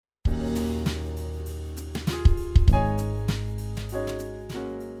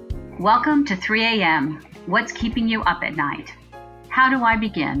Welcome to 3 a.m. What's keeping you up at night? How do I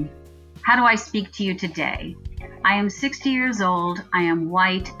begin? How do I speak to you today? I am 60 years old. I am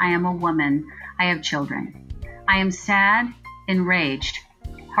white. I am a woman. I have children. I am sad, enraged,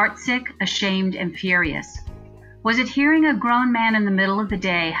 heartsick, ashamed, and furious. Was it hearing a grown man in the middle of the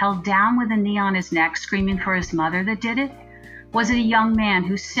day held down with a knee on his neck screaming for his mother that did it? Was it a young man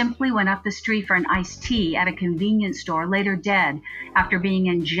who simply went up the street for an iced tea at a convenience store, later dead after being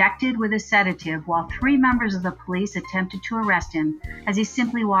injected with a sedative while 3 members of the police attempted to arrest him as he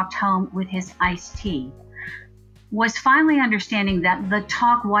simply walked home with his iced tea? Was finally understanding that the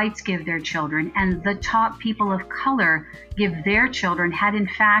talk whites give their children and the talk people of color give their children had in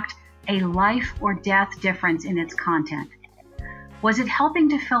fact a life or death difference in its content? Was it helping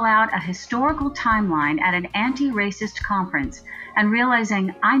to fill out a historical timeline at an anti-racist conference and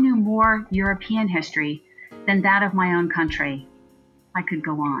realizing I knew more European history than that of my own country? I could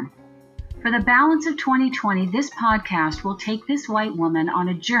go on. For the balance of 2020, this podcast will take this white woman on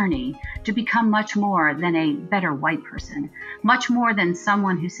a journey to become much more than a better white person, much more than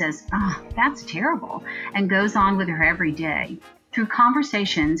someone who says, "Oh, that's terrible," and goes on with her every day. Through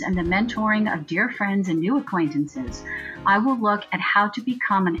conversations and the mentoring of dear friends and new acquaintances, I will look at how to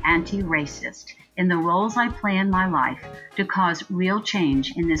become an anti-racist in the roles I play in my life to cause real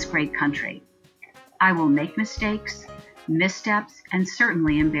change in this great country. I will make mistakes, missteps, and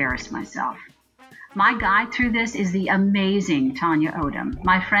certainly embarrass myself. My guide through this is the amazing Tanya Odom,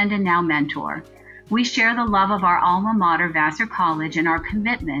 my friend and now mentor. We share the love of our alma mater, Vassar College, and our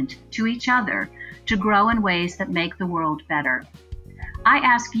commitment to each other to grow in ways that make the world better. I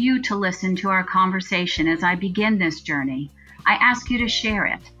ask you to listen to our conversation as I begin this journey. I ask you to share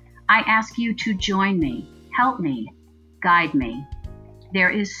it. I ask you to join me, help me, guide me. There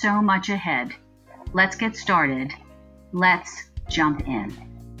is so much ahead. Let's get started. Let's jump in.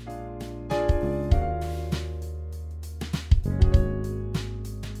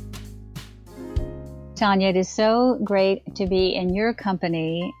 Tanya, it is so great to be in your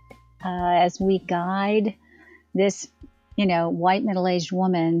company as we guide this, white middle-aged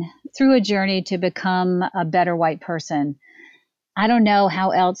woman through a journey to become a better white person. I don't know how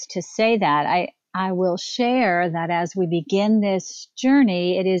else to say that. I will share that as we begin this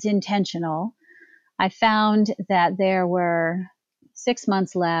journey, it is intentional. I found that there were 6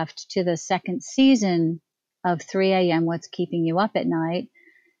 months left to the second season of 3 a.m. What's Keeping You Up at Night.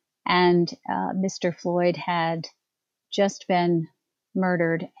 And Mr. Floyd had just been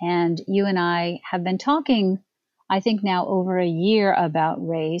murdered. And you and I have been talking, I think now over a year, about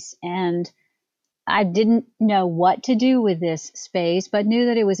race. And I didn't know what to do with this space, but knew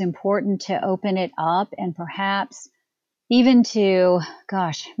that it was important to open it up and perhaps even to,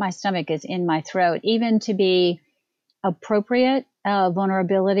 my stomach is in my throat, even to be appropriate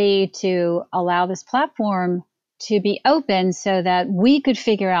vulnerability to allow this platform to be open so that we could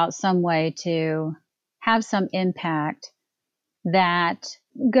figure out some way to have some impact that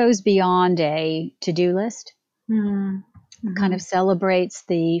goes beyond a to-do list, kind of celebrates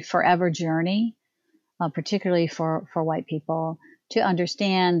the forever journey, particularly for white people, to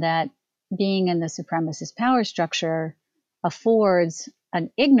understand that being in the supremacist power structure affords an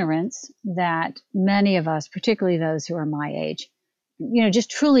ignorance that many of us, particularly those who are my age, just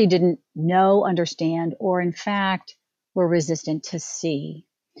truly didn't know, understand, or in fact were resistant to see.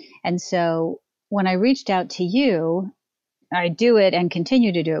 And so when I reached out to you, I do it and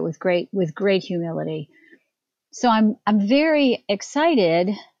continue to do it with great humility. So I'm very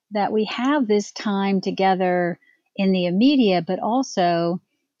excited that we have this time together in the immediate, but also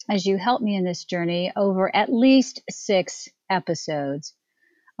as you help me in this journey over at least 6 episodes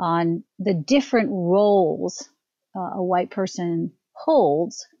on the different roles a white person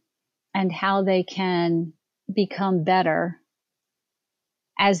holds and how they can become better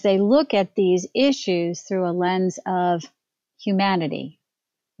as they look at these issues through a lens of humanity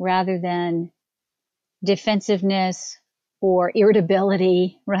rather than defensiveness or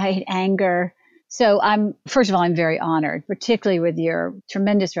irritability, right? Anger. So first of all, I'm very honored, particularly with your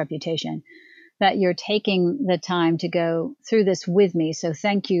tremendous reputation, that you're taking the time to go through this with me. So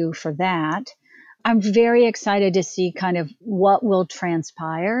thank you for that. I'm very excited to see kind of what will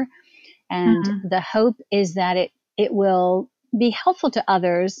transpire. And the hope is that it will be helpful to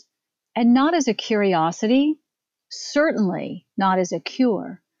others, and not as a curiosity, certainly not as a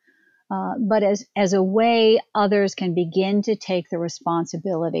cure, but as a way others can begin to take the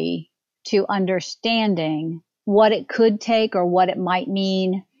responsibility to understanding what it could take or what it might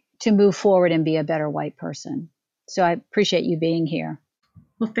mean to move forward and be a better white person. So I appreciate you being here.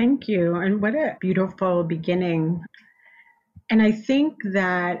 Well, thank you. And what a beautiful beginning. And I think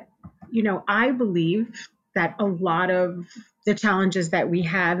that I believe that a lot of the challenges that we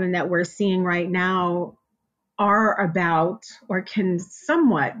have and that we're seeing right now are about or can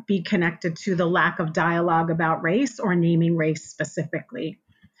somewhat be connected to the lack of dialogue about race or naming race specifically.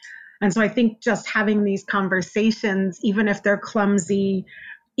 And so I think just having these conversations, even if they're clumsy,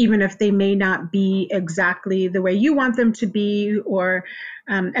 even if they may not be exactly the way you want them to be,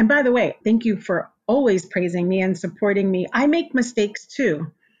 and by the way, thank you for always praising me and supporting me. I make mistakes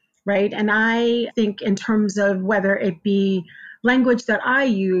too, right? And I think in terms of whether it be language that I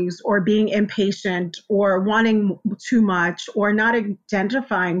use or being impatient or wanting too much or not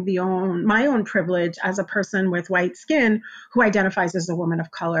identifying my own privilege as a person with white skin who identifies as a woman of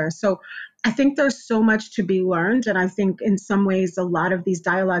color. So I think there's so much to be learned. And I think in some ways, a lot of these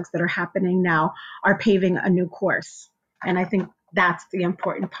dialogues that are happening now are paving a new course. And I think that's the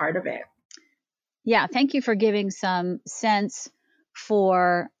important part of it. Yeah, thank you for giving some sense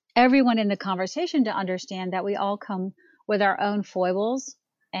for everyone in the conversation to understand that we all come with our own foibles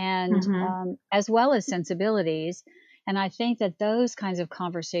and as well as sensibilities. And I think that those kinds of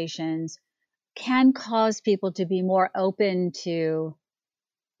conversations can cause people to be more open to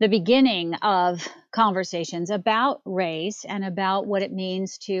the beginning of conversations about race and about what it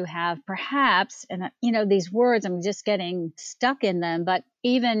means to have perhaps, and these words, I'm just getting stuck in them, but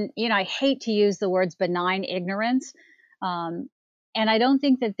even, I hate to use the words benign ignorance. And I don't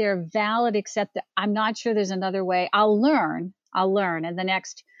think that they're valid, except that I'm not sure there's another way. I'll learn in the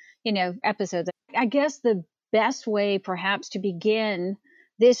next, episodes. I guess the best way perhaps to begin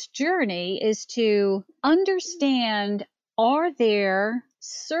this journey is to understand, are there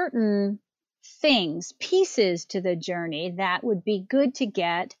certain things, pieces to the journey that would be good to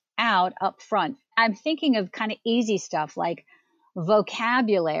get out up front? I'm thinking of kind of easy stuff like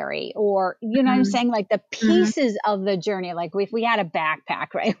vocabulary, or, what I'm saying, like the pieces of the journey. Like if we had a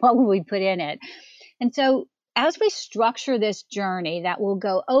backpack, right? What would we put in it? And so as we structure this journey that will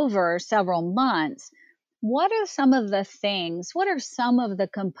go over several months, what are some of the things, what are some of the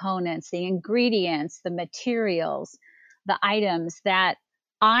components, the ingredients, the materials, the items that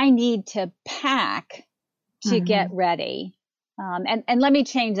I need to pack to get ready? And let me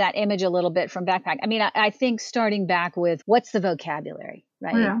change that image a little bit from backpack. I mean, I think starting back with what's the vocabulary,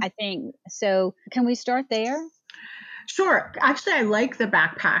 right? Yeah. I think so. Can we start there? Sure. Actually, I like the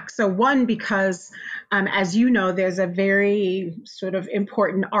backpack. So one, because as you know, there's a very sort of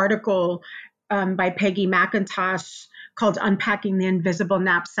important article by Peggy McIntosh called Unpacking the Invisible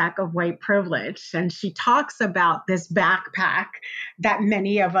Knapsack of White Privilege. And she talks about this backpack that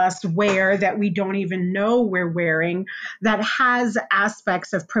many of us wear that we don't even know we're wearing, that has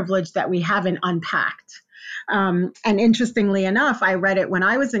aspects of privilege that we haven't unpacked. And interestingly enough, I read it when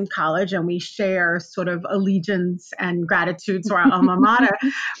I was in college, and we share sort of allegiance and gratitude to our alma mater.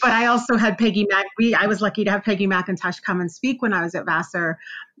 But I also had I was lucky to have Peggy McIntosh come and speak when I was at Vassar.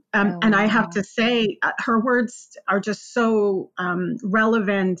 And I have to say, her words are just so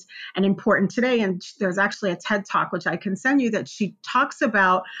relevant and important today. And there's actually a TED Talk, which I can send you, that she talks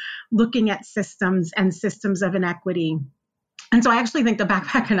about looking at systems and systems of inequity. And so I actually think the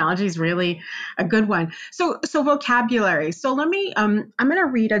backpack analogy is really a good one. So vocabulary. So let me, I'm going to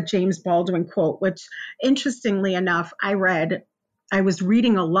read a James Baldwin quote, which interestingly enough, I was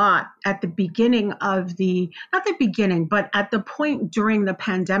reading a lot at the beginning of not the beginning, but at the point during the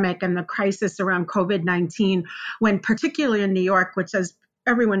pandemic and the crisis around COVID-19, when particularly in New York, which as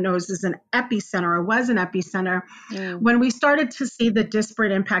everyone knows is an epicenter or was an epicenter, when we started to see the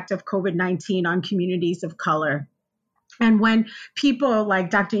disparate impact of COVID-19 on communities of color. And when people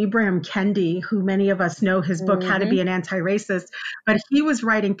like Dr. Ibram Kendi, who many of us know, his book, How to Be an Anti-Racist, but he was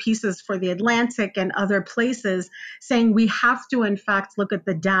writing pieces for The Atlantic and other places saying we have to, in fact, look at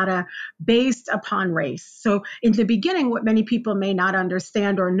the data based upon race. So in the beginning, what many people may not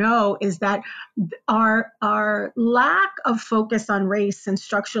understand or know is that our lack of focus on race and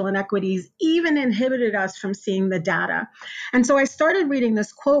structural inequities even inhibited us from seeing the data. And so I started reading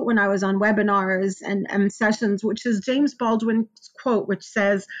this quote when I was on webinars and sessions, which is James Baldwin's quote, which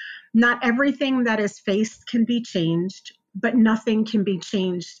says, "Not everything that is faced can be changed, but nothing can be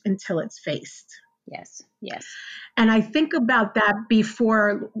changed until it's faced." Yes, yes. And I think about that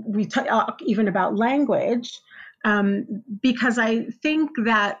before we talk even about language, because I think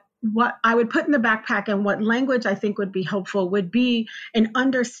that what I would put in the backpack and what language I think would be helpful would be an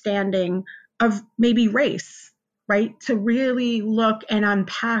understanding of maybe race, right? To really look and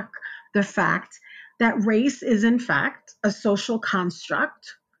unpack the fact that race is in fact a social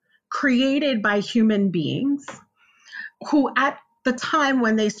construct created by human beings who at the time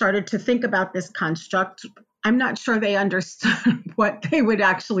when they started to think about this construct I'm not sure they understood what they would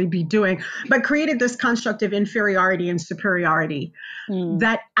actually be doing, but created this construct of inferiority and superiority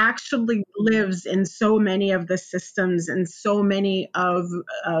that actually lives in so many of the systems and so many of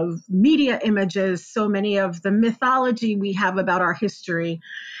media images, so many of the mythology we have about our history.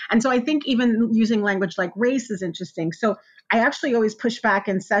 And so I think even using language like race is interesting. So I actually always push back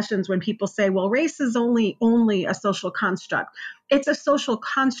in sessions when people say, well, race is only a social construct. It's a social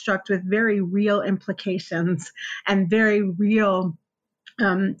construct with very real implications and very real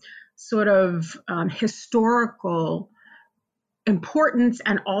historical importance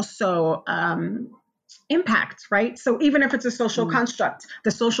and also impact, right? So even if it's a social construct,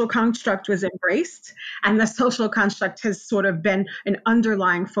 the social construct was embraced, and the social construct has sort of been an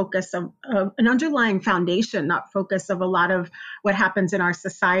underlying focus of an underlying foundation, not focus of a lot of what happens in our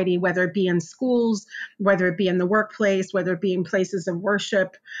society, whether it be in schools, whether it be in the workplace, whether it be in places of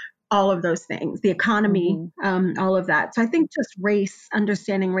worship, all of those things, the economy, all of that. So I think just race,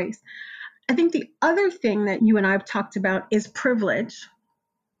 understanding race. I think the other thing that you and I have talked about is privilege.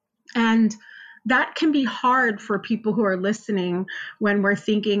 And that can be hard for people who are listening when we're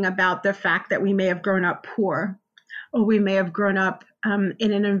thinking about the fact that we may have grown up poor, or we may have grown up in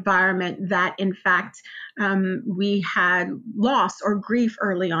an environment that, in fact, we had loss or grief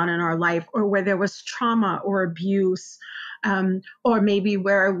early on in our life, or where there was trauma or abuse, or maybe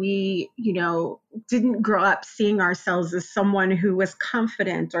where we, didn't grow up seeing ourselves as someone who was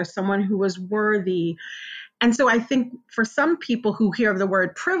confident or someone who was worthy. And so I think for some people who hear the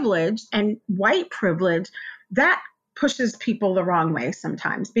word privilege and white privilege, that pushes people the wrong way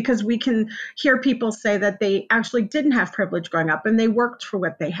sometimes, because we can hear people say that they actually didn't have privilege growing up and they worked for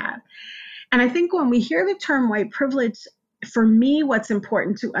what they had. And I think when we hear the term white privilege, for me, what's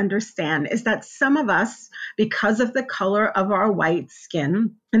important to understand is that some of us, because of the color of our white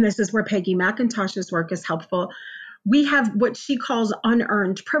skin, and this is where Peggy McIntosh's work is helpful, we have what she calls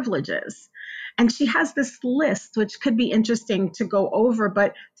unearned privileges. And she has this list, which could be interesting to go over,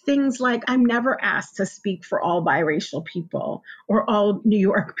 but things like, I'm never asked to speak for all biracial people or all New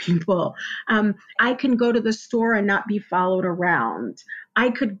York people. I can go to the store and not be followed around. I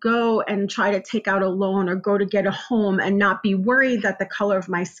could go and try to take out a loan or go to get a home and not be worried that the color of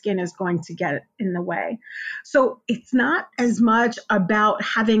my skin is going to get in the way. So it's not as much about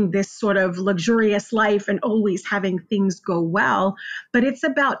having this sort of luxurious life and always having things go well, but it's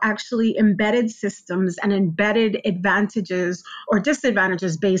about actually embedded systems and embedded advantages or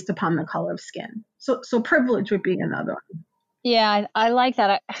disadvantages based upon the color of skin. So privilege would be another one. Yeah, I like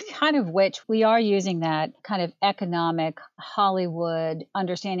that. Kind of which we are using that kind of economic Hollywood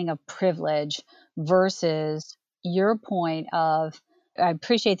understanding of privilege versus your point of, I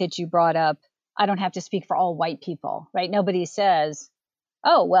appreciate that you brought up, I don't have to speak for all white people, right? Nobody says,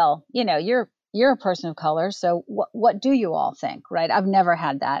 oh, well, you're a person of color, so what do you all think, right? I've never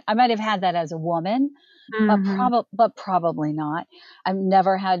had that. I might have had that as a woman, but probably not. I've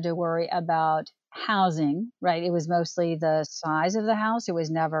never had to worry about housing, right? It was mostly the size of the house. It was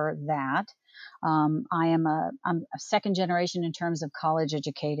never that. I'm a second generation in terms of college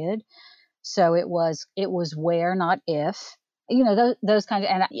educated. So it was where, not if, those kinds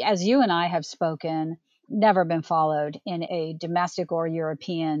of, and as you and I have spoken, never been followed in a domestic or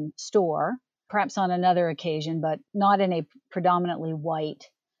European store, perhaps on another occasion, but not in a predominantly white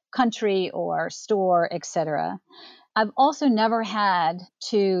country or store, etc. I've also never had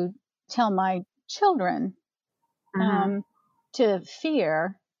to tell my children to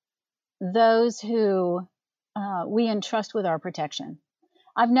fear those who we entrust with our protection.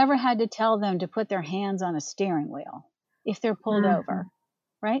 I've never had to tell them to put their hands on a steering wheel if they're pulled over,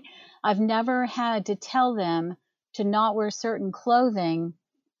 right? I've never had to tell them to not wear certain clothing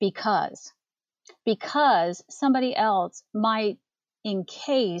because somebody else might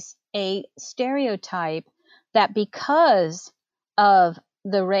encase a stereotype that because of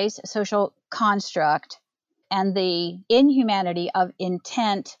the race social construct and the inhumanity of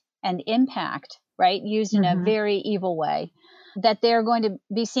intent and impact, right, used in a very evil way, that they're going to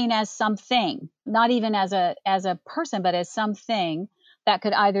be seen as something, not even as a person, but as something that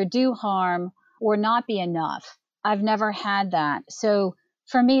could either do harm or not be enough. I've never had that. So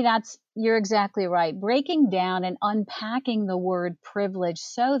for me, you're exactly right. Breaking down and unpacking the word privilege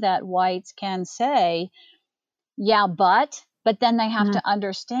so that whites can say, yeah, but then they have to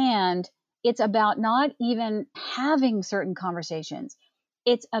understand it's about not even having certain conversations.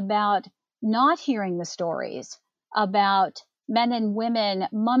 It's about not hearing the stories about men and women,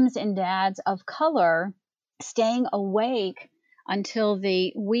 mums and dads of color, staying awake until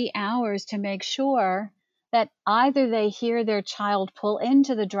the wee hours to make sure that either they hear their child pull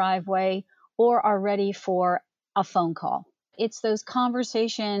into the driveway or are ready for a phone call. It's those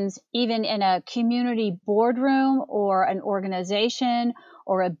conversations, even in a community boardroom or an organization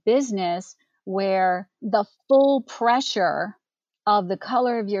or a business, where the full pressure of the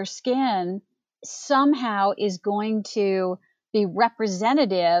color of your skin somehow is going to be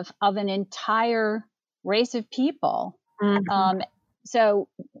representative of an entire race of people. Mm-hmm. So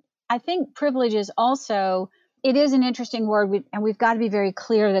I think privilege is also, it is an interesting word, and we've got to be very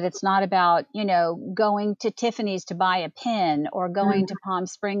clear that it's not about, going to Tiffany's to buy a pin, or going to Palm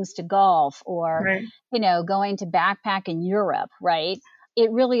Springs to golf, or, Right. going to backpack in Europe, right?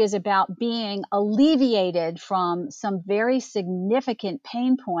 It really is about being alleviated from some very significant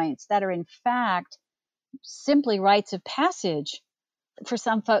pain points that are in fact simply rites of passage for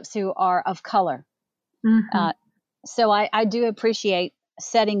some folks who are of color. Mm-hmm. So I do appreciate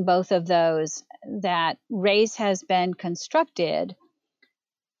setting both of those, that race has been constructed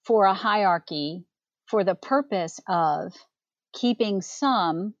for a hierarchy for the purpose of keeping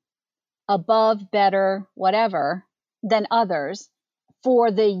some above, better, whatever, than others,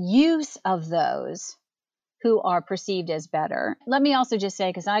 for the use of those who are perceived as better. Let me also just say,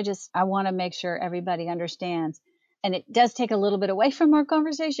 because I want to make sure everybody understands, and it does take a little bit away from our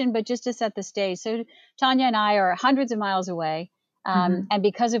conversation, but just to set the stage. So Tanya and I are hundreds of miles away, and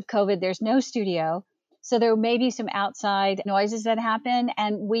because of COVID, there's no studio. So there may be some outside noises that happen,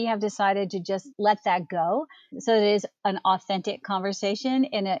 and we have decided to just let that go. So it is an authentic conversation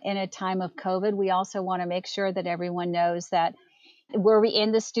in a time of COVID. We also want to make sure that everyone knows that were we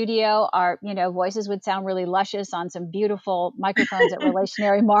in the studio, our voices would sound really luscious on some beautiful microphones that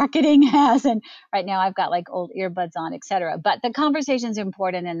Relationary Marketing has, and right now I've got like old earbuds on, etc. But the conversation's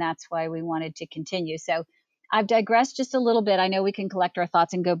important, and that's why we wanted to continue. So I've digressed just a little bit. I know we can collect our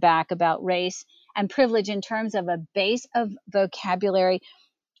thoughts and go back about race and privilege in terms of a base of vocabulary.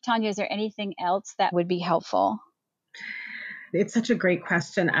 Tanya, is there anything else that would be helpful? It's such a great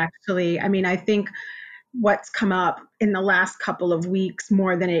question, actually. I mean, I think what's come up in the last couple of weeks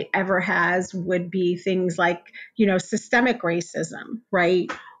more than it ever has would be things like, systemic racism, right?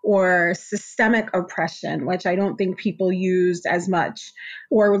 Or systemic oppression, which I don't think people used as much,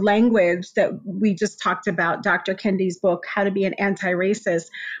 or language that we just talked about, Dr. Kendi's book, How to Be an Anti-Racist.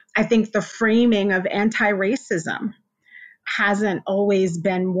 I think the framing of anti-racism hasn't always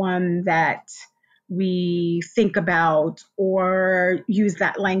been one that we think about or use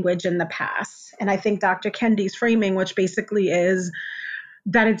that language in the past. And I think Dr. Kendi's framing, which basically is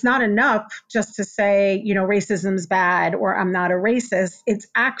that it's not enough just to say, racism's bad or I'm not a racist. It's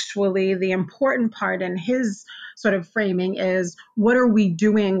actually the important part in his sort of framing is what are we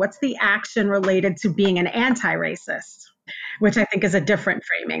doing? What's the action related to being an anti-racist, which I think is a different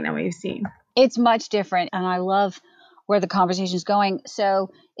framing than we've seen. It's much different, and I love where the conversation is going.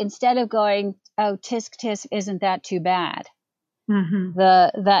 So instead of going, oh, tisk tisk, isn't that too bad? Mm-hmm.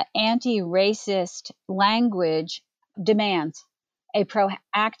 The anti-racist language demands a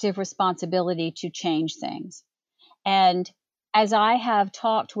proactive responsibility to change things. And as I have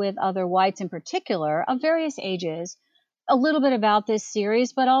talked with other whites in particular of various ages, a little bit about this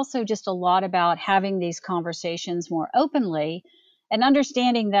series, but also just a lot about having these conversations more openly and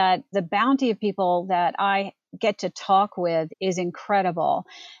understanding that the bounty of people that I get to talk with is incredible.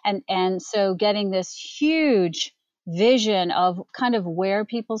 And so getting this huge vision of kind of where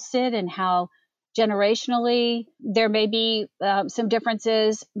people sit and how generationally there may be some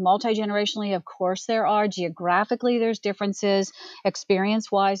differences. Multi-generationally, of course there are. Geographically there's differences.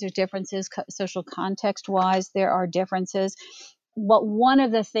 Experience-wise there's differences. Social context-wise there are differences. But one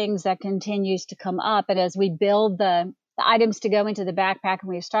of the things that continues to come up, and as we build the items to go into the backpack, and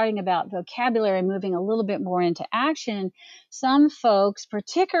we're starting about vocabulary and moving a little bit more into action, some folks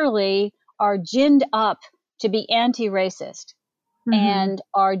particularly are ginned up to be anti-racist. Mm-hmm. And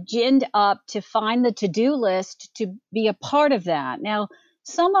are ginned up to find the to-do list to be a part of that. Now,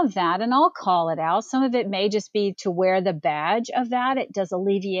 some of that, and I'll call it out, some of it may just be to wear the badge of that. It does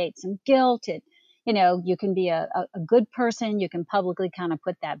alleviate some guilt. You can be a good person. You can publicly kind of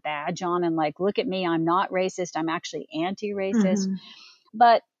put that badge on and like, look at me, I'm not racist. I'm actually anti-racist. Mm-hmm.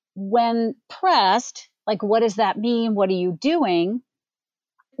 But when pressed, like, what does that mean? What are you doing?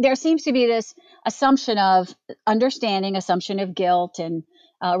 There seems to be this assumption of understanding, assumption of guilt and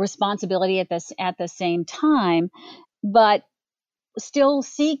responsibility at the same time, but still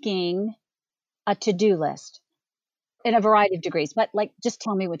seeking a to-do list in a variety of degrees. But like, just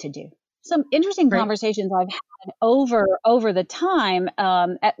tell me what to do. Some interesting conversations I've had over the time,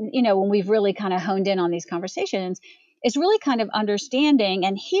 when we've really kind of honed in on these conversations, is really kind of understanding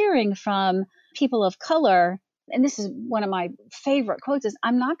and hearing from people of color and this is one of my favorite quotes, is,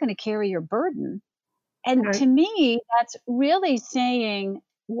 "I'm not going to carry your burden." And Right. to me, that's really saying,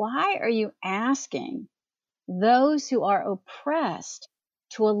 why are you asking those who are oppressed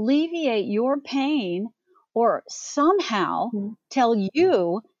to alleviate your pain or somehow Mhm. tell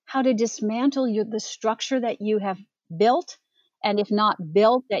you how to dismantle the structure that you have built? And if not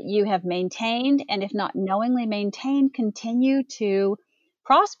built, that you have maintained, and if not knowingly maintained, continue to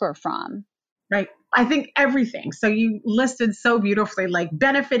prosper from. Right. I think everything. So you listed so beautifully, like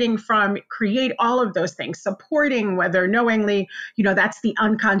benefiting from, create all of those things, supporting, whether knowingly, that's the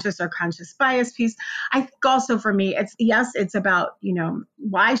unconscious or conscious bias piece. I think also for me, it's yes, it's about,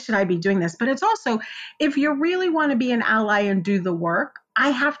 why should I be doing this? But it's also, if you really want to be an ally and do the work,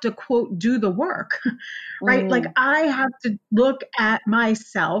 I have to quote, do the work, right? Like Mm, I have to look at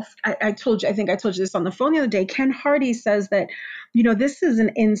myself. I told you, I think I told you this on the phone the other day. Ken Hardy says that, this is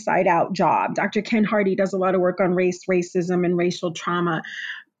an inside out job. Dr. Ken Hardy does a lot of work on race, racism, and racial trauma.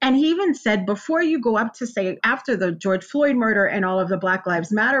 And he even said, before you go up to, say, after the George Floyd murder and all of the Black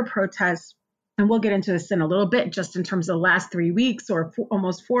Lives Matter protests, and we'll get into this in a little bit, just in terms of the last 3 weeks or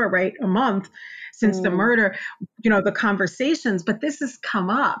almost four, right? A month since the mm, murder, the conversations, but this has come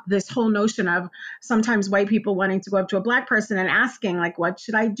up, this whole notion of sometimes white people wanting to go up to a Black person and asking, like, what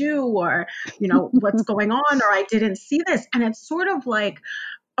should I do? Or, what's going on? Or I didn't see this. And it's sort of like,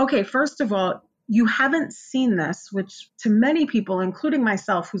 okay, first of all, you haven't seen this, which to many people, including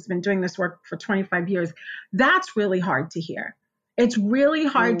myself, who's been doing this work for 25 years, that's really hard to hear. It's really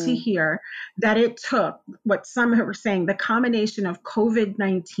hard to mm, hear that it took what some were saying, the combination of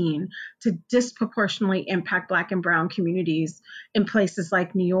COVID-19 to disproportionately impact Black and Brown communities in places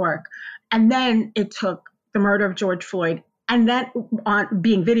like New York. And then it took the murder of George Floyd and then on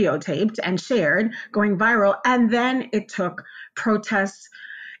being videotaped and shared, going viral. And then it took protests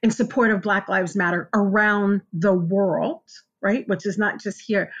in support of Black Lives Matter around the world, right? Which is not just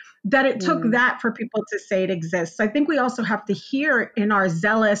here, that it took mm. that for people to say it exists. So I think we also have to hear in our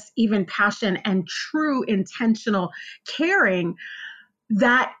zealous, even passion and true intentional caring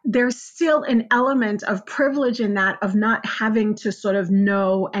that there's still an element of privilege in that, of not having to sort of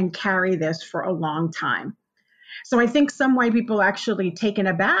know and carry this for a long time. So I think some white people are actually taken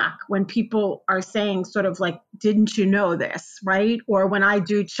aback when people are saying sort of like, didn't you know this, right? Or when I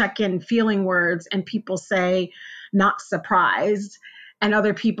do check in feeling words and people say, not surprised. And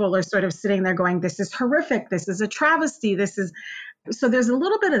other people are sort of sitting there going, this is horrific. This is a travesty. This is, so there's a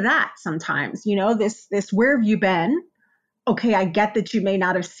little bit of that sometimes, this, where have you been? Okay, I get that you may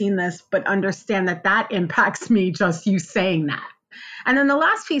not have seen this, but understand that that impacts me, just you saying that. And then the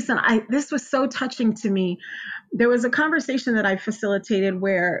last piece, and this was so touching to me. There was a conversation that I facilitated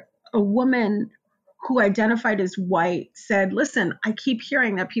where a woman who identified as white said, listen, I keep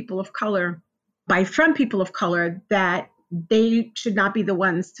hearing that people of color, from people of color, that they should not be the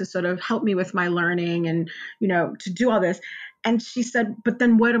ones to sort of help me with my learning and, to do all this. And she said, but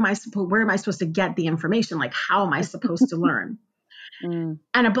then where am I supposed to get the information? Like, how am I supposed to learn? Mm,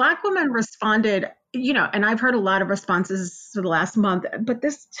 And a Black woman responded, and I've heard a lot of responses for the last month, but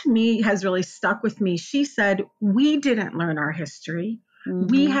this to me has really stuck with me. She said, we didn't learn our history.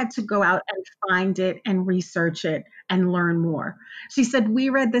 We mhm, had to go out and find it and research it and learn more. She said, we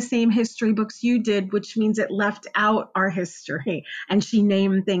read the same history books you did, which means it left out our history. And she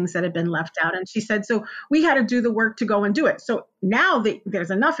named things that had been left out. And she said, so we had to do the work to go and do it. So now there's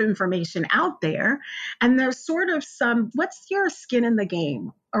enough information out there. And there's sort of what's your skin in the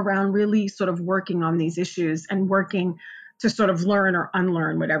game around really sort of working on these issues and working to sort of learn or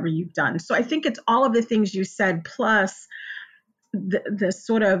unlearn whatever you've done. So I think it's all of the things you said, plus the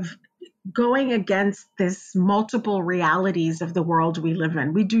sort of going against this multiple realities of the world we live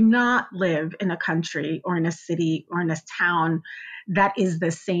in. We do not live in a country or in a city or in a town that is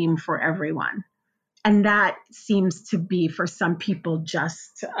the same for everyone. And that seems to be for some people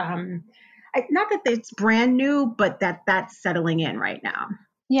just not that it's brand new, but that's settling in right now.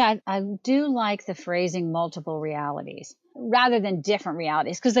 yeah, I do like the phrasing multiple realities rather than different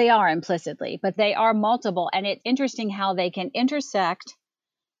realities, because they are implicitly, but they are multiple. And it's interesting how they can intersect,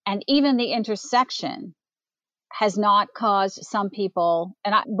 and even the intersection has not caused some people,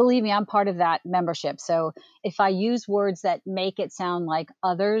 and believe me, I'm part of that membership. So if I use words that make it sound like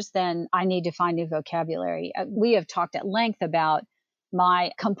others, then I need to find new vocabulary. We have talked at length about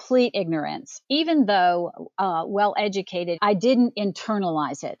my complete ignorance. Even though well educated, I didn't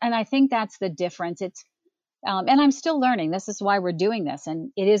internalize it. And I think that's the difference. And I'm still learning. This is why we're doing this.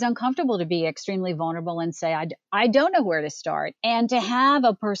 And it is uncomfortable to be extremely vulnerable and say, I don't know where to start. And to have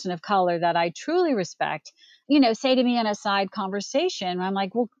a person of color that I truly respect, say to me in a side conversation, I'm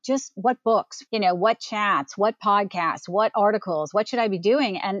like, well, just what books, what chats, what podcasts, what articles, what should I be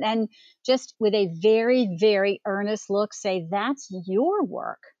doing? And then just with a very, very earnest look, say, that's your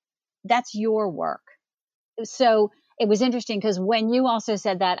work. That's your work. So it was interesting because when you also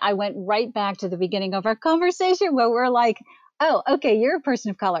said that, I went right back to the beginning of our conversation where we're like, oh, okay, you're a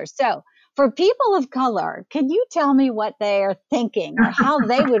person of color. So for people of color, can you tell me what they're thinking or how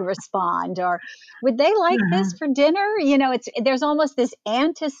they would respond, or would they like this for dinner? There's almost this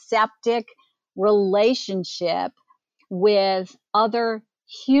antiseptic relationship with other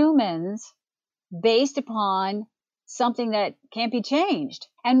humans based upon something that can't be changed.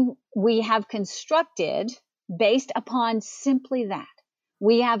 And we have constructed based upon simply that.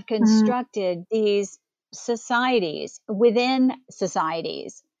 We have constructed these societies within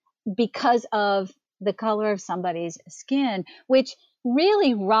societies because of the color of somebody's skin, which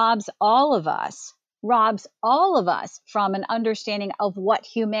really robs all of us from an understanding of what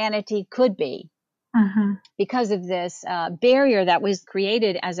humanity could be because of this barrier that was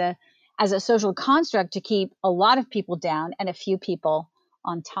created as a social construct to keep a lot of people down and a few people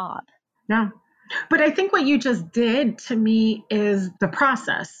on top. Yeah. But I think what you just did to me is the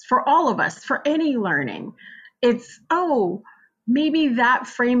process for all of us, for any learning. It's, maybe that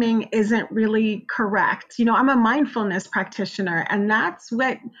framing isn't really correct. I'm a mindfulness practitioner, and that's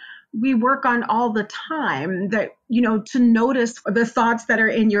what we work on all the time, that, to notice the thoughts that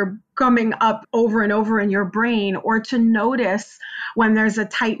are coming up over and over in your brain, or to notice when there's a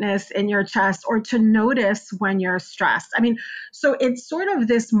tightness in your chest, or to notice when you're stressed. So it's sort of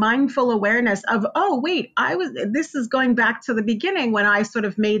this mindful awareness of, this is going back to the beginning when I sort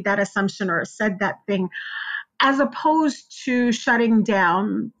of made that assumption or said that thing, as opposed to shutting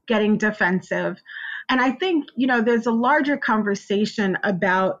down, getting defensive. And I think, there's a larger conversation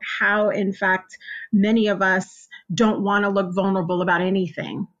about how, in fact, many of us don't want to look vulnerable about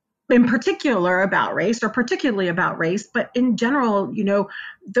anything, in particular about race, or particularly about race, but in general,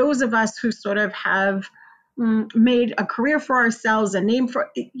 those of us who sort of have made a career for ourselves, a name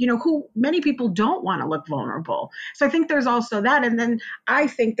for, who many people don't want to look vulnerable. So I think there's also that. And then I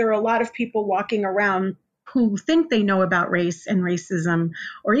think there are a lot of people walking around who think they know about race and racism,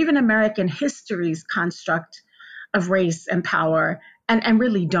 or even American history's construct of race and power, and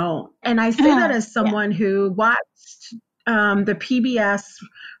really don't. And I say that as someone who watched the PBS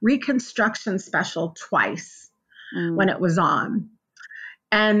Reconstruction special twice when it was on,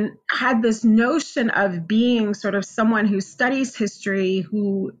 and had this notion of being sort of someone who studies history,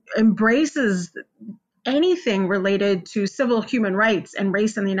 who embraces anything related to civil human rights and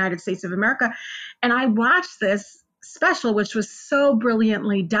race in the United States of America. And I watched this special, which was so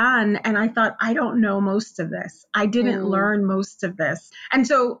brilliantly done. And I thought, I don't know most of this. I didn't learn most of this. And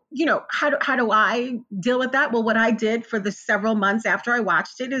so, how do I deal with that? Well, what I did for the several months after I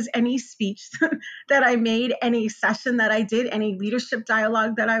watched it is any speech that I made, any session that I did, any leadership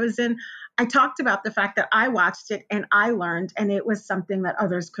dialogue that I was in, I talked about the fact that I watched it and I learned, and it was something that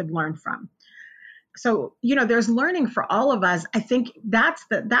others could learn from. So, there's learning for all of us. I think that's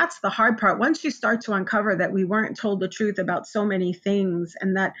the hard part. Once you start to uncover that we weren't told the truth about so many things,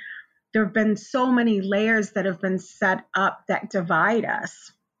 and that there have been so many layers that have been set up that divide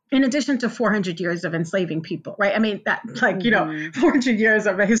us, in addition to 400 years of enslaving people, right? 400 years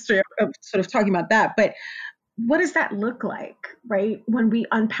of a history of sort of talking about that. But what does that look like, right? When we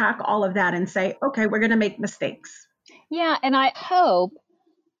unpack all of that and say, okay, we're going to make mistakes. Yeah. And I hope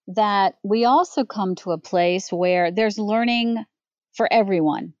that we also come to a place where there's learning for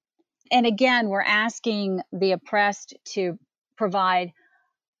everyone. And again, we're asking the oppressed to provide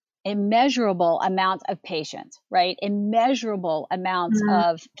immeasurable amounts of patience, right? Immeasurable amounts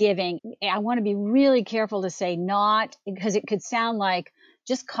of giving. I want to be really careful to say not, because it could sound like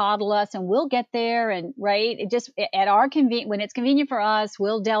just coddle us and we'll get there. And right, it just at our when it's convenient for us,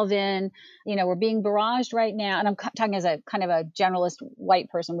 we'll delve in. We're being barraged right now. And I'm talking as a kind of a generalist white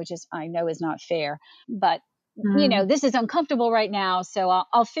person, which is, I know, is not fair, but this is uncomfortable right now. So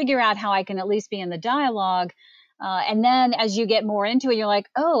I'll figure out how I can at least be in the dialogue. And then as you get more into it, you're like,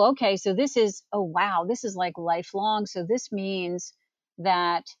 oh, okay, so this is like lifelong. So this means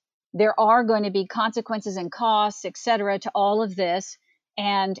that there are going to be consequences and costs, et cetera, to all of this.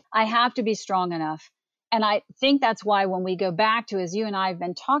 And I have to be strong enough. And I think that's why when we go back to, as you and I have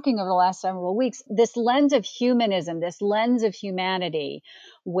been talking over the last several weeks, this lens of humanism, this lens of humanity,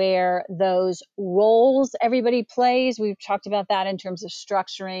 where those roles everybody plays, we've talked about that in terms of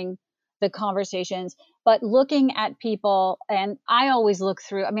structuring the conversations, but looking at people, and I always look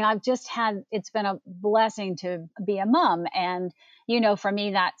through, I mean, it's been a blessing to be a mom. And, for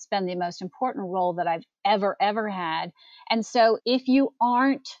me, that's been the most important role that I've ever had. And so if you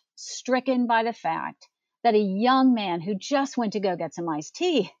aren't stricken by the fact that a young man who just went to go get some iced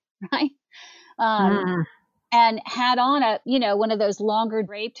tea, right? Mm. And had on one of those longer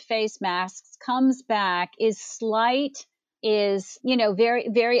draped face masks, comes back, is slight, is, very,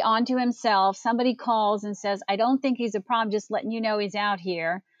 very onto himself. Somebody calls and says, I don't think he's a problem, just letting you know he's out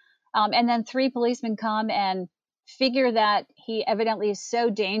here. And then 3 policemen come and figure that he evidently is so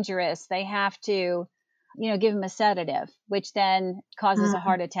dangerous, they have to, give him a sedative, which then causes a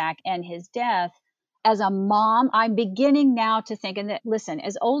heart attack and his death. As a mom, I'm beginning now to think, and that, listen,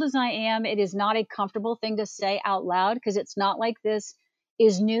 as old as I am, it is not a comfortable thing to say out loud, because it's not like this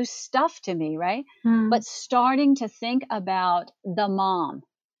is new stuff to me, right? But starting to think about the mom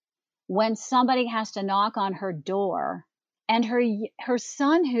when somebody has to knock on her door, and her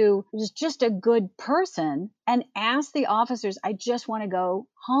son, who was just a good person, and ask the officers, I just want to go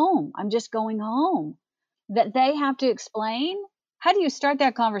home. I'm just going home. That they have to explain. How do you start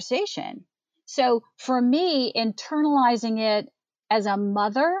that conversation? So for me, internalizing it as a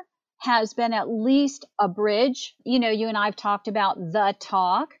mother has been at least a bridge. You and I have talked about the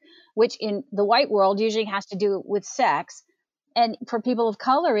talk, which in the white world usually has to do with sex. And for people of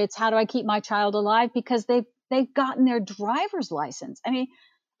color, it's how do I keep my child alive, because they've gotten their driver's license. I mean,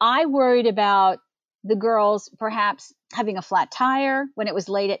 I worried about the girls perhaps having a flat tire when it was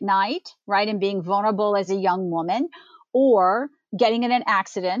late at night, right? And being vulnerable as a young woman, or getting in an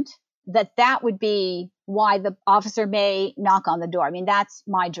accident, that would be why the officer may knock on the door. I mean, that's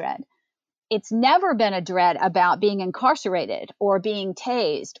my dread. It's never been a dread about being incarcerated or being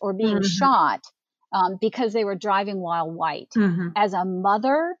tased or being shot because they were driving while white. As a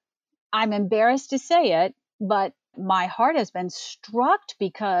mother, I'm embarrassed to say it, but my heart has been struck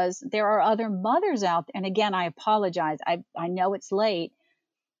because there are other mothers out there. And again, I apologize. I know it's late,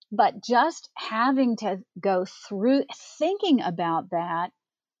 but just having to go through thinking about that.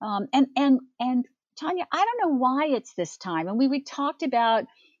 And Tanya, I don't know why it's this time. And we talked about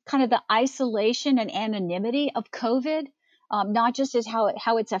kind of the isolation and anonymity of COVID, not just as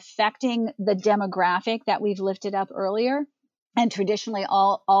how it's affecting the demographic that we've lifted up earlier. And traditionally,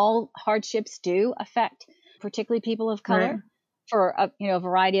 all hardships do affect particularly people of color for a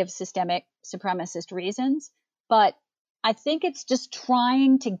variety of systemic supremacist reasons. But I think it's just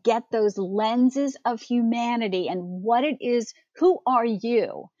trying to get those lenses of humanity and what it is. Who are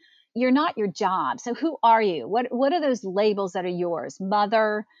you? You're not your job. So who are you? What are those labels that are yours?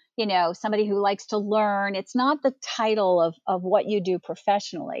 Mother, somebody who likes to learn. It's not the title of what you do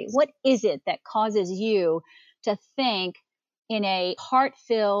professionally. What is it that causes you to think in a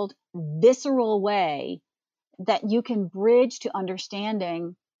heart-filled, visceral way that you can bridge to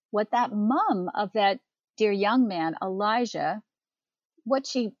understanding what that mom of that dear young man, Elijah, what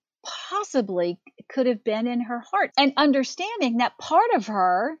she possibly could have been in her heart, and understanding that part of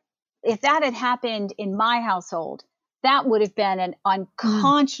her, if that had happened in my household, that would have been an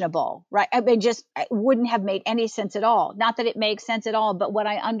unconscionable, right? I mean, it wouldn't have made any sense at all. Not that it makes sense at all, but what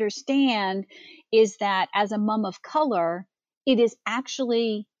I understand is that as a mom of color, it is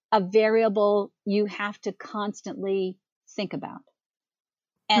actually a variable you have to constantly think about.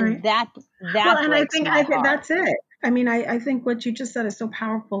 And that well, and breaks my I think heart. that's it. I mean, I think what you just said is so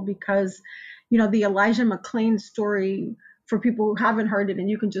powerful because, the Elijah McClain story, for people who haven't heard it, and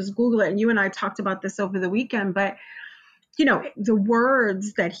you can just Google it. And you and I talked about this over the weekend, but the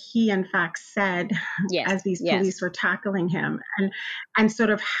words that he in fact said as these police were tackling him, and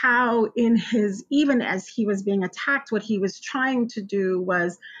sort of how even as he was being attacked, what he was trying to do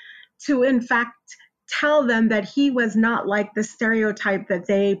was to in fact tell them that he was not like the stereotype that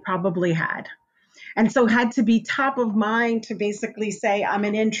they probably had. And so had to be top of mind to basically say, I'm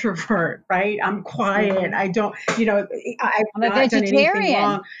an introvert, right? I'm quiet. I don't, I've I'm a not done anything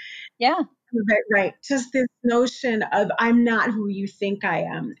wrong. Yeah. Right. Just this notion of I'm not who you think I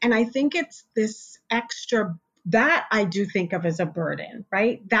am. And I think it's this extra that I do think of as a burden,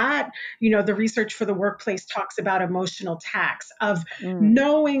 right? That, the research for the workplace talks about emotional tax of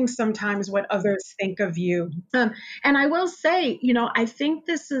knowing sometimes what others think of you. And I will say, I think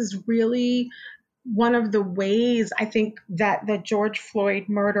this is really one of the ways I think that the George Floyd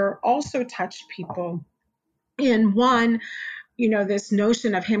murder also touched people. In one, this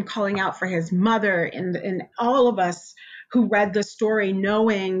notion of him calling out for his mother, and all of us who read the story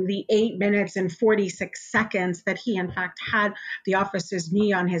knowing the 8 minutes and 46 seconds that he, in fact, had the officer's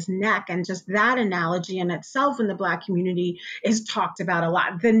knee on his neck. And just that analogy in itself in the Black community is talked about a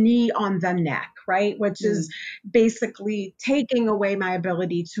lot. The knee on the neck, right? Which is basically taking away my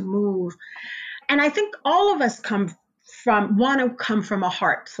ability to move. And I think all of us want to come from a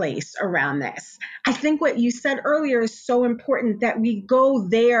heart place around this. I think what you said earlier is so important, that we go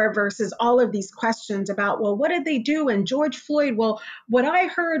there versus all of these questions about, well, what did they do? And George Floyd, well, what I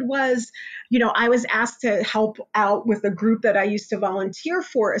heard was, I was asked to help out with a group that I used to volunteer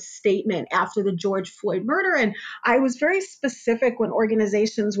for, a statement after the George Floyd murder. And I was very specific when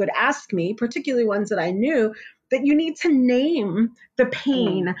organizations would ask me, particularly ones that I knew, that you need to name the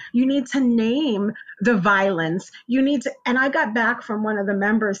pain. You need to name the violence. And I got back from one of the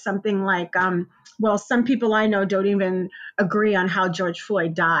members something like, well, some people I know don't even agree on how George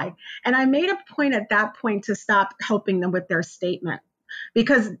Floyd died. And I made a point at that point to stop helping them with their statement.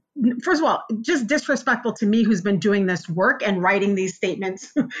 Because, first of all, just disrespectful to me, who's been doing this work and writing these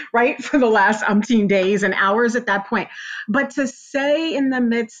statements, right, for the last umpteen days and hours at that point. But to say in the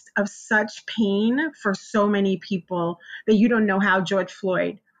midst of such pain for so many people that you don't know how George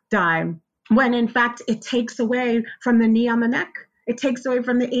Floyd died, when in fact it takes away from the knee on the neck. It takes away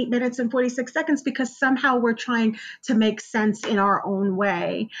from the 8 minutes and 46 seconds because somehow we're trying to make sense in our own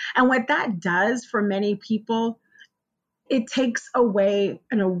way. And what that does for many people, it takes away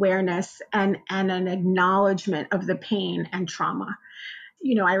an awareness and an acknowledgement of the pain and trauma.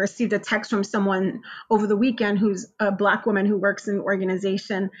 I received a text from someone over the weekend who's a Black woman who works in an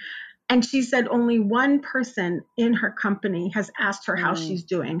organization. And she said only one person in her company has asked her how she's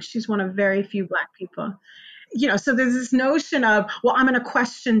doing. She's one of very few Black people. So there's this notion of, well, I'm going to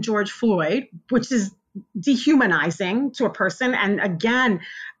question George Floyd, which is dehumanizing to a person and, again,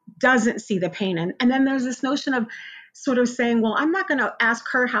 doesn't see the pain. And then there's this notion of sort of saying, well, I'm not going to ask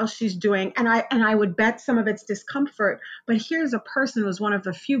her how she's doing. And I would bet some of it's discomfort. But here's a person who's one of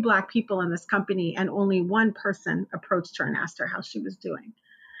the few Black people in this company, and only one person approached her and asked her how she was doing.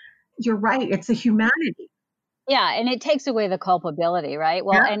 You're right. It's a humanity. Yeah, and it takes away the culpability, right?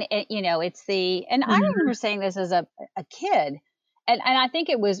 Well, Yeah. and it's and I remember saying this as a kid, and I think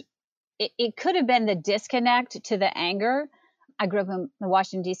it could have been the disconnect to the anger. I grew up in the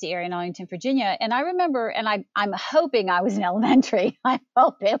Washington, D.C. area in Arlington, Virginia. And I remember, and I'm hoping I was in elementary. I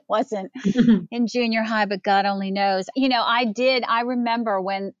hope it wasn't in junior high, but God only knows. I remember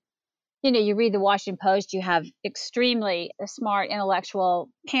when, you read the Washington Post, you have extremely smart, intellectual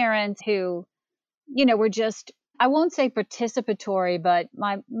parents who, were just, I won't say participatory, but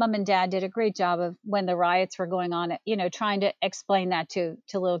my mom and dad did a great job of when the riots were going on, trying to explain that to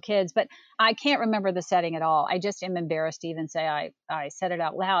little kids. But I can't remember the setting at all. I just am embarrassed to even say I said it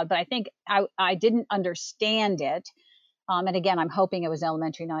out loud, but I think I didn't understand it. And again, I'm hoping it was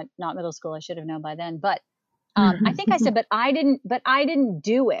elementary, not middle school. I should have known by then. But I think I said, but I didn't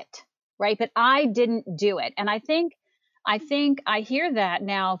do it. Right. But I didn't do it. And I think I hear that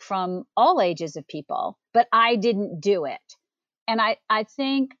now from all ages of people, but I didn't do it. And I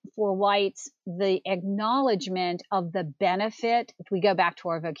think for whites, the acknowledgement of the benefit, if we go back to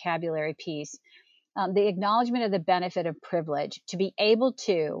our vocabulary piece, the acknowledgement of the benefit of privilege to be able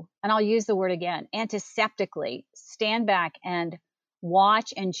to, and I'll use the word again, antiseptically stand back and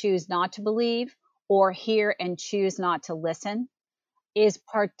watch and choose not to believe, or hear and choose not to listen, is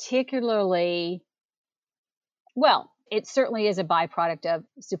particularly, well, it certainly is a byproduct of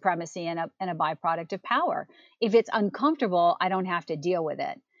supremacy and a byproduct of power. If it's uncomfortable, I don't have to deal with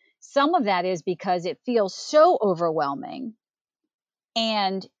it. Some of that is because it feels so overwhelming.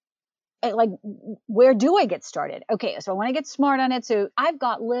 And like, where do I get started? Okay, so I want to get smart on it. So I've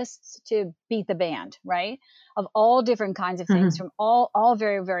got lists to beat the band, right? Of all different kinds of things from all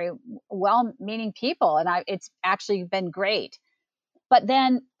very, very well-meaning people. And it's actually been great. But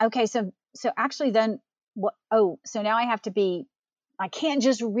then, okay, so actually then, so now I have to be, I can't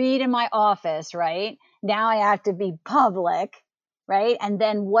just read in my office, right? Now I have to be public, right? And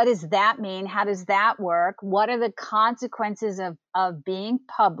then what does that mean? How does that work? What are the consequences of being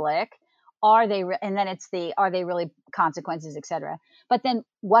public? Are they, and then it's are they really consequences, et cetera. But then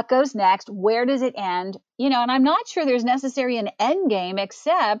what goes next? Where does it end? And I'm not sure there's necessarily an end game,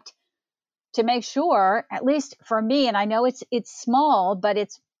 except to make sure, at least for me, and I know it's small, but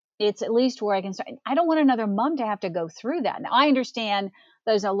it's at least where I can start. I don't want another mom to have to go through that. Now, I understand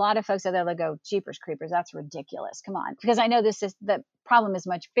there's a lot of folks out there that go, jeepers creepers, that's ridiculous. Come on. Because I know the problem is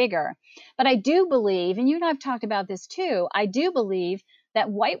much bigger. But I do believe, and you and I have talked about this too, I do believe that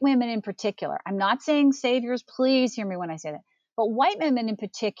white women in particular, I'm not saying saviors, please hear me when I say that, but white women in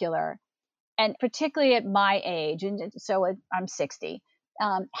particular, and particularly at my age, and so I'm 60,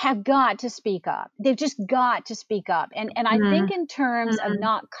 have got to speak up. They've just got to speak up. And I think in terms of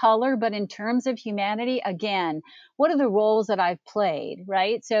not color, but in terms of humanity, again, what are the roles that I've played,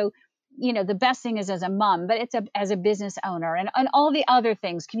 right? So, the best thing is as a mom, but it's as a business owner and all the other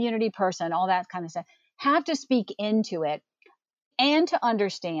things, community person, all that kind of stuff, have to speak into it and to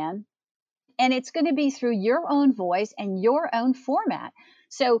understand. And it's going to be through your own voice and your own format.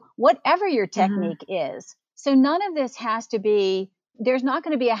 So whatever your technique is, so none of this has to be, there's not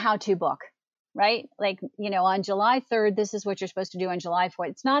going to be a how-to book, right? Like, on July 3rd, this is what you're supposed to do on July 4th.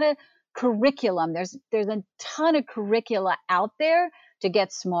 It's not a curriculum. There's a ton of curricula out there to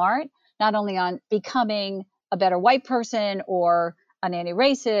get smart, not only on becoming a better white person or an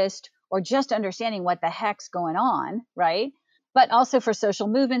anti-racist or just understanding what the heck's going on, right? But also for social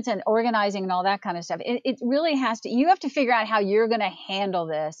movements and organizing and all that kind of stuff. It really has to, you have to figure out how you're going to handle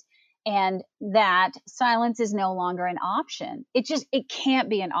this, and that silence is no longer an option. It can't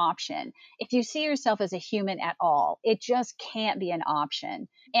be an option. If you see yourself as a human at all, it just can't be an option.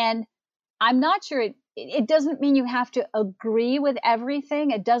 And I'm not sure it doesn't mean you have to agree with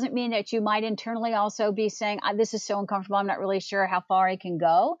everything. It doesn't mean that you might internally also be saying, this is so uncomfortable, I'm not really sure how far I can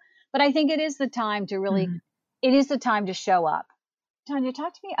go. But I think it is the time to really, it is the time to show up. Tanya,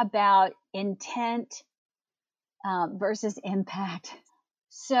 talk to me about intent versus impact.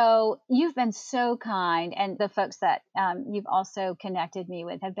 So you've been so kind, and the folks that you've also connected me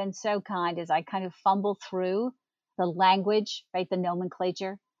with have been so kind as I kind of fumble through the language, right, the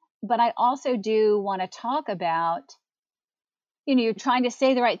nomenclature. But I also do want to talk about, you're trying to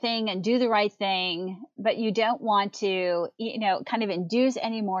say the right thing and do the right thing, but you don't want to, kind of induce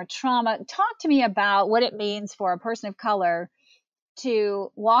any more trauma. Talk to me about what it means for a person of color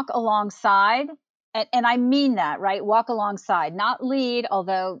to walk alongside, and I mean that, right? Walk alongside, not lead,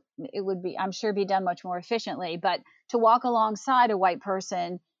 although it would be, I'm sure, be done much more efficiently, but to walk alongside a white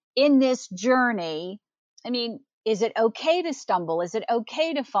person in this journey. I mean, is it okay to stumble? Is it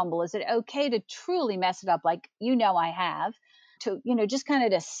okay to fumble? Is it okay to truly mess it up like I have? To just kind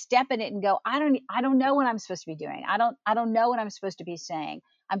of to step in it and go, I don't know what I'm supposed to be doing. I don't know what I'm supposed to be saying.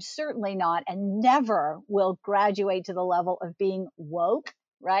 I'm certainly not, and never will graduate to the level of being woke,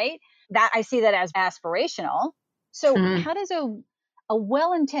 right? That I see that as aspirational. So how does a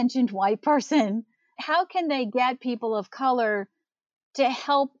well-intentioned white person, how can they get people of color to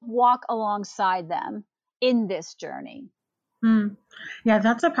help walk alongside them in this journey? Yeah,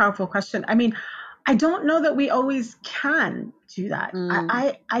 that's a powerful question. I mean, I don't know that we always can do that.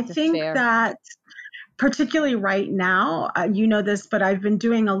 I think fair. that particularly right now, you know this, but I've been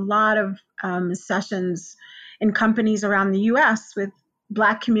doing a lot of sessions in companies around the US with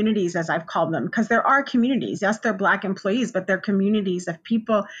Black communities, as I've called them, because there are communities. Yes, they're Black employees, but they're communities of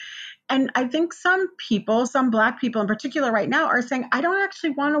people. And I think some people, some Black people in particular right now, are saying, I don't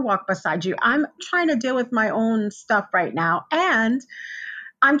actually want to walk beside you. I'm trying to deal with my own stuff right now. And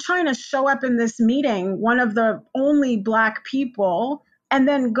I'm trying to show up in this meeting, one of the only Black people, and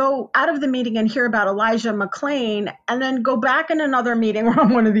then go out of the meeting and hear about Elijah McClain, and then go back in another meeting where I'm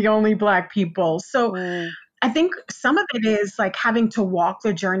one of the only Black people. So I think some of it is like having to walk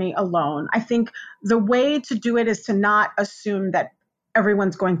the journey alone. I think the way to do it is to not assume that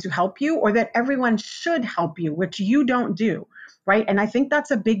everyone's going to help you or that everyone should help you, which you don't do, right? And I think that's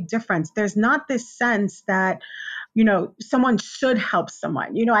a big difference. There's not this sense that someone should help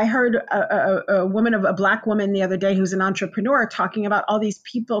someone. I heard a woman, a Black woman the other day who's an entrepreneur, talking about all these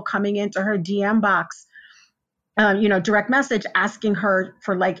people coming into her DM box, direct message, asking her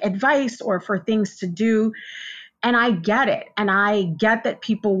for like advice or for things to do. And I get it. And I get that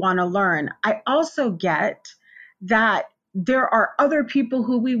people want to learn. I also get that there are other people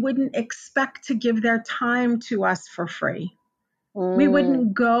who we wouldn't expect to give their time to us for free. We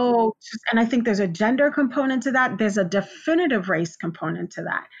wouldn't go, and I think there's a gender component to that. There's a definitive race component to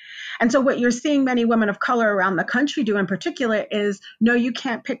that. And so what you're seeing many women of color around the country do in particular is, no, you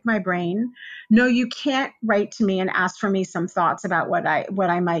can't pick my brain. No, you can't write to me and ask for me some thoughts about what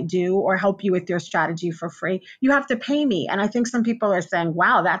I might do or help you with your strategy for free. You have to pay me. And I think some people are saying,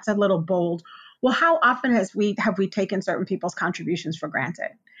 wow, that's a little bold. Well, how often have we taken certain people's contributions for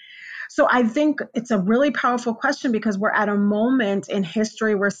granted? So I think it's a really powerful question because we're at a moment in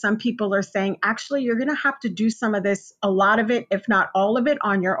history where some people are saying, actually, you're going to have to do some of this, a lot of it, if not all of it,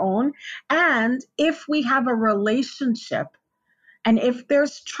 on your own. And if we have a relationship and if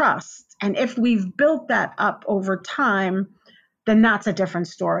there's trust and if we've built that up over time, then that's a different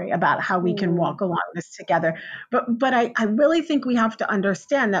story about how we can walk along this together. But I really think we have to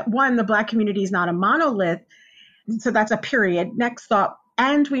understand that, one, the Black community is not a monolith. So that's a period. Next thought.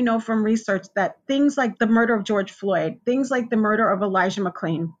 And we know from research that things like the murder of George Floyd, things like the murder of Elijah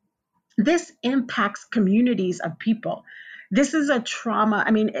McClain, this impacts communities of people. This is a trauma.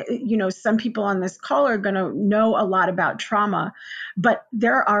 I mean, some people on this call are going to know a lot about trauma, but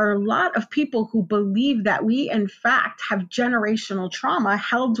there are a lot of people who believe that we, in fact, have generational trauma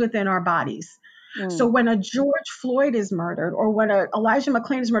held within our bodies. So when a George Floyd is murdered or when a Elijah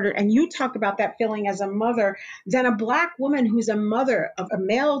McClain is murdered, and you talk about that feeling as a mother, then a Black woman who's a mother of a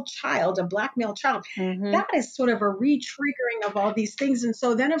male child, a Black male child, that is sort of a re-triggering of all these things. And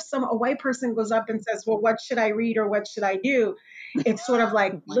so then if a white person goes up and says, well, what should I read or what should I do? It's sort of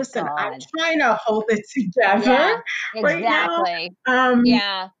like, listen, I'm trying to hold it together right now.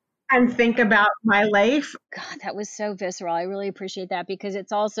 Yeah. And think about my life. God, that was so visceral. I really appreciate that, because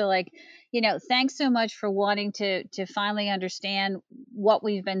it's also like, thanks so much for wanting to finally understand what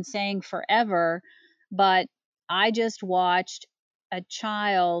we've been saying forever. But I just watched a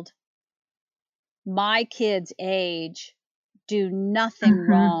child my kid's age do nothing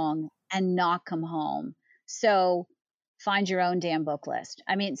wrong and not come home. So find your own damn book list.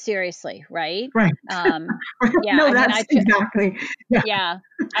 I mean, seriously, right? Right. Yeah. No, that's exactly. Yeah.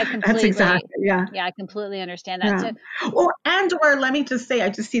 I completely, that's exactly. Yeah. I completely understand that. Yeah. Well, or let me just say, I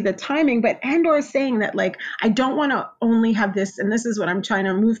just see the timing, but or saying that, like, I don't want to only have this, and this is what I'm trying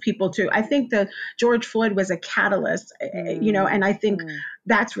to move people to. I think that George Floyd was a catalyst, and I think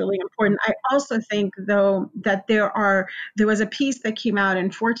that's really important. I also think, though, that there was a piece that came out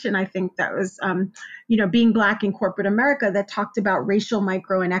in Fortune, I think, that was, being Black in corporate America, that talked about racial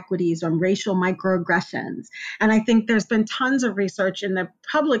micro inequities or racial microaggressions. And I think there's been tons of research in the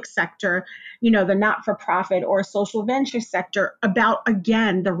public sector, the not-for-profit or social venture sector, about,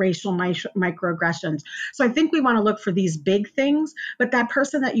 again, the racial microaggressions. So I think we want to look for these big things, but that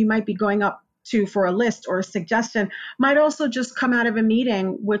person that you might be going up to for a list or a suggestion might also just come out of a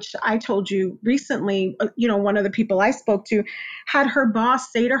meeting, which I told you recently, one of the people I spoke to had her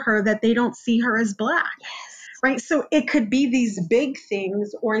boss say to her that they don't see her as Black. Yes. Right. So it could be these big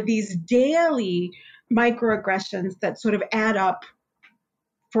things or these daily microaggressions that sort of add up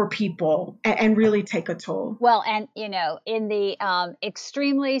for people and really take a toll. Well, and in the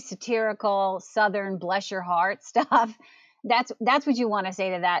extremely satirical Southern bless your heart stuff, that's what you want to say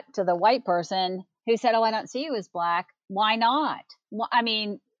to the white person who said, "Oh, I don't see you as Black." Why not? Well, I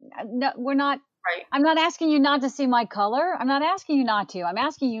mean, no, we're not. Right. I'm not asking you not to see my color. I'm not asking you not to. I'm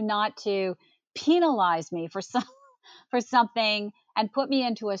asking you not to penalize me for something and put me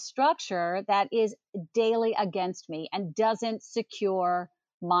into a structure that is daily against me and doesn't secure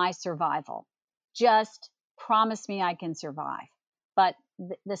my survival. Just promise me I can survive. But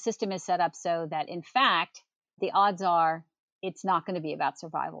the system is set up so that, in fact, the odds are it's not going to be about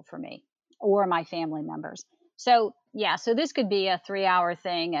survival for me or my family members. So, yeah, so this could be a 3-hour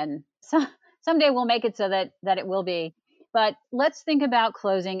thing, and someday we'll make it so that it will be. But let's think about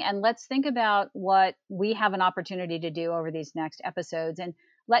closing, and let's think about what we have an opportunity to do over these next episodes and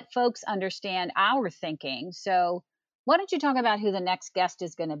let folks understand our thinking. So why don't you talk about who the next guest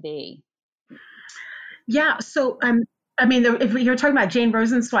is going to be? Yeah. So, if you're talking about Jane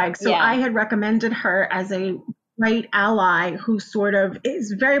Rosenzweig, so I had recommended her as a white ally who sort of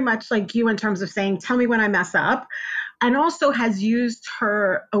is very much like you in terms of saying, tell me when I mess up, and also has used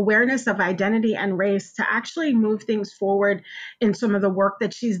her awareness of identity and race to actually move things forward in some of the work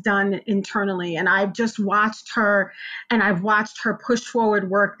that she's done internally. And I've just watched her, and I've watched her push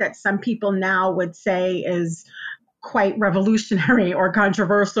forward work that some people now would say is quite revolutionary or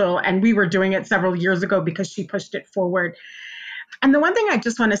controversial. And we were doing it several years ago because she pushed it forward. And the one thing I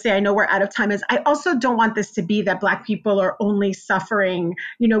just want to say, I know we're out of time, is I also don't want this to be that Black people are only suffering.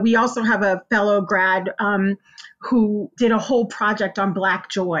 We also have a fellow grad who did a whole project on Black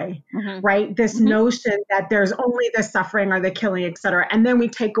joy, right? This notion that there's only the suffering or the killing, et cetera. And then we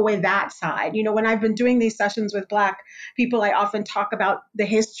take away that side. When I've been doing these sessions with Black people, I often talk about the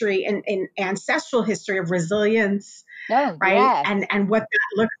history and ancestral history of resilience, right? Yes. And what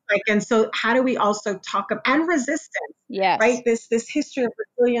that looks like. And so how do we also talk about, and resistance, right? This history of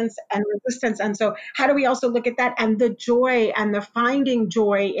resilience and resistance. And so how do we also look at that and the joy and the finding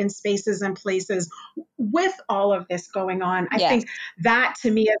joy in spaces and places with all of this going on? I think that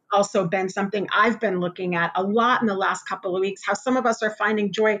to me has also been something I've been looking at a lot in the last couple of weeks, how some of us are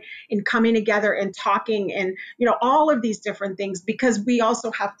finding joy in coming together and talking and, all of these different things, because we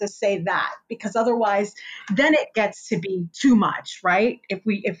also have to say that, because otherwise then it gets to be too much, right? If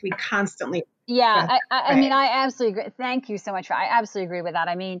we constantly. Yeah, I mean, I absolutely agree. Thank you so much. I absolutely agree with that.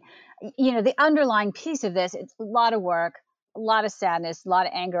 I mean, the underlying piece of this, it's a lot of work, a lot of sadness, a lot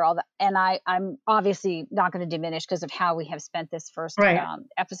of anger, all that. And I'm obviously not going to diminish because of how we have spent this first Right.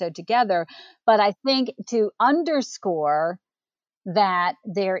 episode together. But I think to underscore that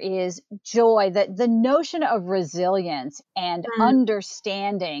there is joy, that the notion of resilience and Mm.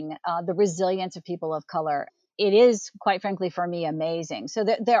 understanding the resilience of people of color, it is, quite frankly, for me, amazing. So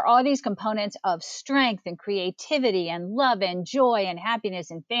there are these components of strength and creativity and love and joy and happiness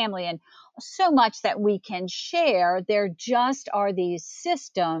and family and so much that we can share. There just are these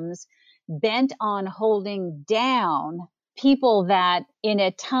systems bent on holding down people that in a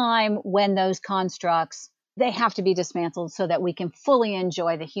time when those constructs, they have to be dismantled so that we can fully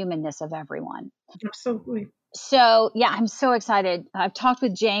enjoy the humanness of everyone. Absolutely. So yeah, I'm so excited. I've talked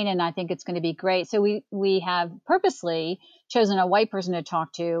with Jane and I think it's going to be great. So we have purposely chosen a white person to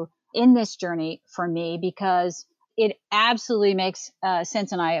talk to in this journey for me because it absolutely makes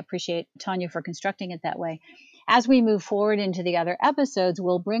sense. And I appreciate Tanya for constructing it that way. As we move forward into the other episodes,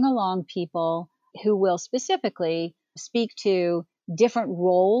 we'll bring along people who will specifically speak to different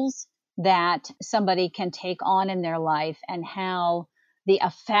roles that somebody can take on in their life and how the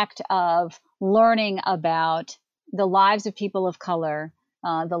effect of learning about the lives of people of color,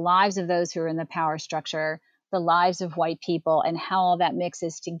 the lives of those who are in the power structure, the lives of white people, and how all that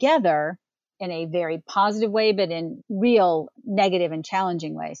mixes together in a very positive way, but in real negative and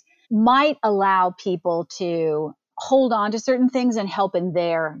challenging ways, might allow people to hold on to certain things and help in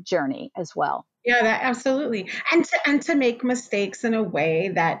their journey as well. Yeah, that absolutely. And to make mistakes in a way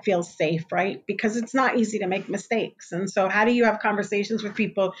that feels safe, right? Because it's not easy to make mistakes. And so how do you have conversations with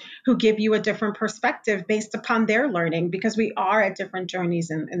people who give you a different perspective based upon their learning? Because we are at different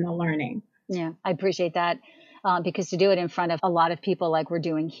journeys in the learning. Yeah, I appreciate that. Because to do it in front of a lot of people like we're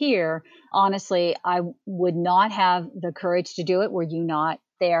doing here, honestly, I would not have the courage to do it were you not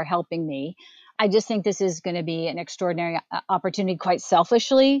there helping me. I just think this is going to be an extraordinary opportunity, quite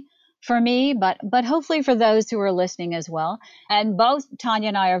selfishly for me, but hopefully for those who are listening as well. And both Tanya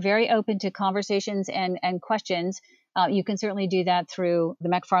and I are very open to conversations and questions. You can certainly do that through the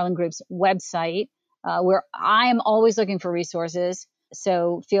McFarland Group's website, where I am always looking for resources.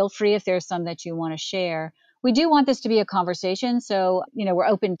 So feel free if there's some that you want to share. We do want this to be a conversation. So, we're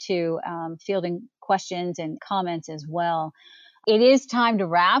open to fielding questions and comments as well. It is time to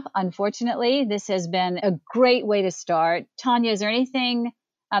wrap. Unfortunately, this has been a great way to start. Tanya, is there anything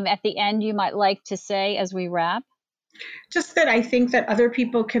at the end you might like to say as we wrap? Just that I think that other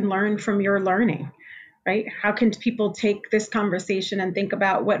people can learn from your learning, right? How can people take this conversation and think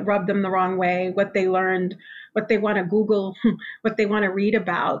about what rubbed them the wrong way, what they learned, what they want to Google, what they want to read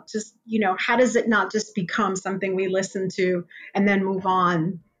about? Just, how does it not just become something we listen to and then move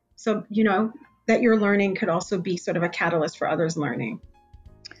on? So, that your learning could also be sort of a catalyst for others' learning.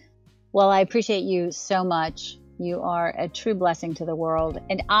 Well, I appreciate you so much. You are a true blessing to the world.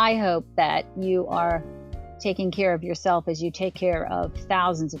 And I hope that you are taking care of yourself as you take care of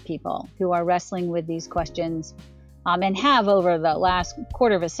thousands of people who are wrestling with these questions and have over the last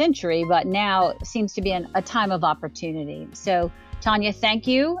quarter of a century, but now seems to be a time of opportunity. So, Tanya, thank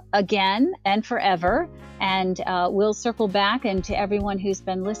you again and forever. And we'll circle back. And to everyone who's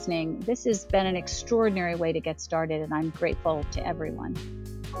been listening, this has been an extraordinary way to get started, and I'm grateful to everyone.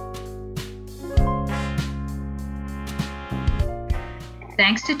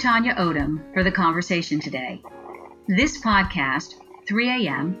 Thanks to Tanya Odom for the conversation today. This podcast, 3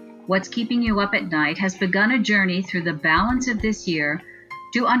 a.m., What's Keeping You Up at Night, has begun a journey through the balance of this year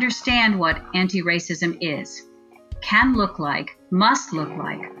to understand what anti-racism is, can look like, must look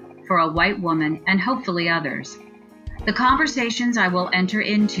like for a white woman and hopefully others. The conversations I will enter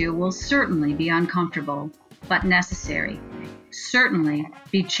into will certainly be uncomfortable, but necessary. Certainly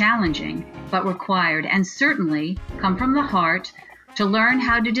be challenging, but required, and certainly come from the heart to learn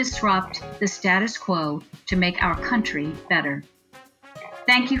how to disrupt the status quo to make our country better.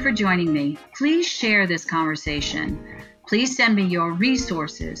 Thank you for joining me. Please share this conversation. Please send me your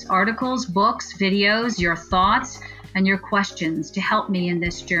resources, articles, books, videos, your thoughts, and your questions to help me in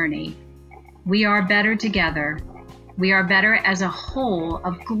this journey. We are better together. We are better as a whole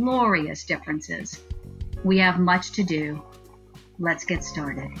of glorious differences. We have much to do. Let's get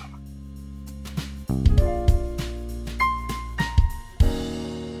started.